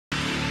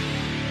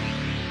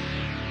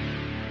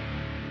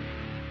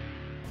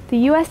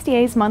The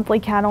USDA's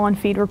monthly cattle on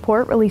feed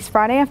report released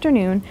Friday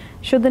afternoon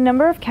showed the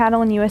number of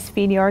cattle in U.S.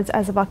 feed yards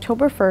as of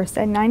October 1st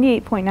at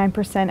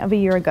 98.9% of a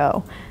year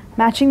ago,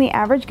 matching the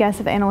average guess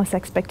of analyst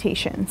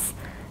expectations.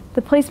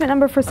 The placement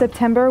number for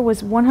September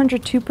was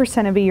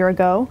 102% of a year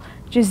ago,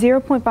 which is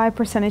 0.5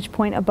 percentage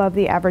point above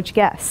the average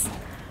guess.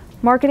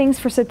 Marketings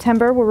for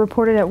September were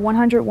reported at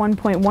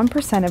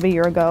 101.1% of a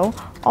year ago,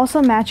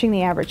 also matching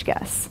the average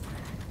guess.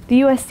 The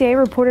USDA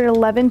reported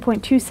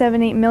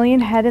 11.278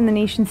 million head in the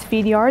nation's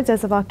feed yards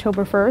as of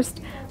October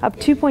 1st, up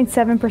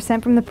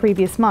 2.7% from the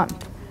previous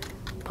month.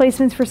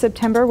 Placements for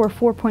September were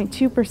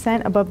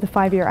 4.2% above the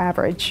 5-year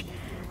average.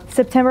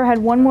 September had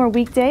one more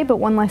weekday but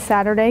one less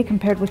Saturday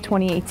compared with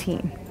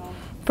 2018.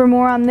 For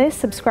more on this,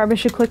 subscribers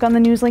should click on the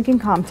news link in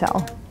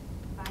Comtell.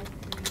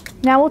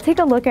 Now we'll take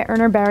a look at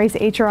Urner Barry's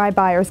HRI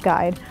Buyer's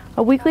Guide,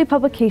 a weekly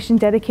publication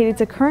dedicated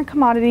to current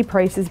commodity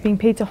prices being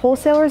paid to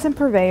wholesalers and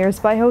purveyors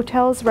by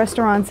hotels,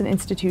 restaurants, and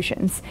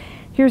institutions.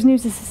 Here's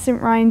News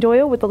Assistant Ryan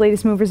Doyle with the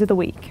latest movers of the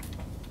week.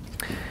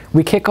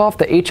 We kick off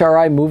the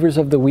HRI Movers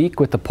of the Week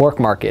with the pork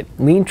market.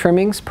 Lean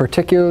trimmings,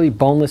 particularly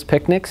boneless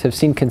picnics, have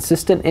seen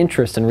consistent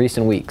interest in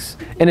recent weeks.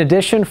 In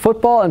addition,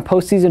 football and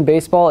postseason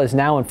baseball is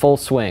now in full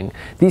swing.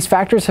 These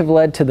factors have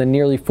led to the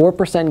nearly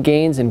 4%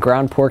 gains in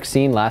ground pork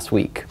seen last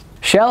week.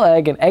 Shell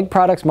egg and egg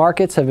products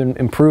markets have been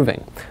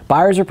improving.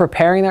 Buyers are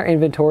preparing their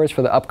inventories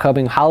for the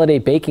upcoming holiday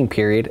baking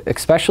period,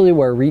 especially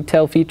where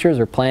retail features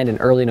are planned in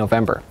early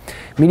November.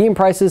 Medium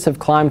prices have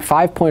climbed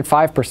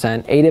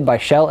 5.5%, aided by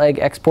shell egg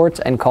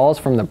exports and calls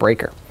from the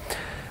breaker.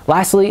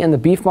 Lastly, in the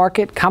beef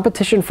market,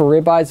 competition for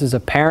ribeyes is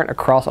apparent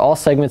across all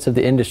segments of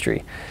the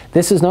industry.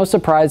 This is no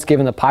surprise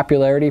given the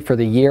popularity for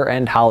the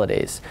year-end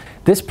holidays.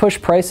 This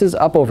pushed prices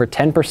up over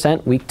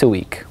 10% week to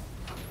week.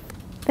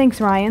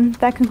 Thanks, Ryan.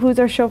 That concludes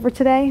our show for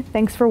today.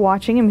 Thanks for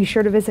watching, and be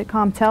sure to visit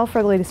Comtell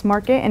for the latest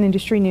market and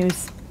industry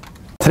news.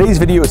 Today's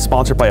video is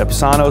sponsored by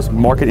Upsano's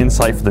Market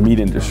Insight for the meat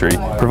industry,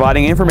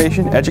 providing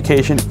information,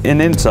 education,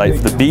 and insight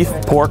for the beef,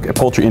 pork, and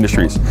poultry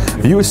industries.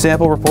 View a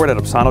sample report at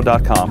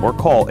upsano.com or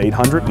call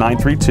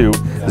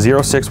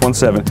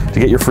 800-932-0617 to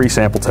get your free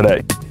sample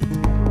today.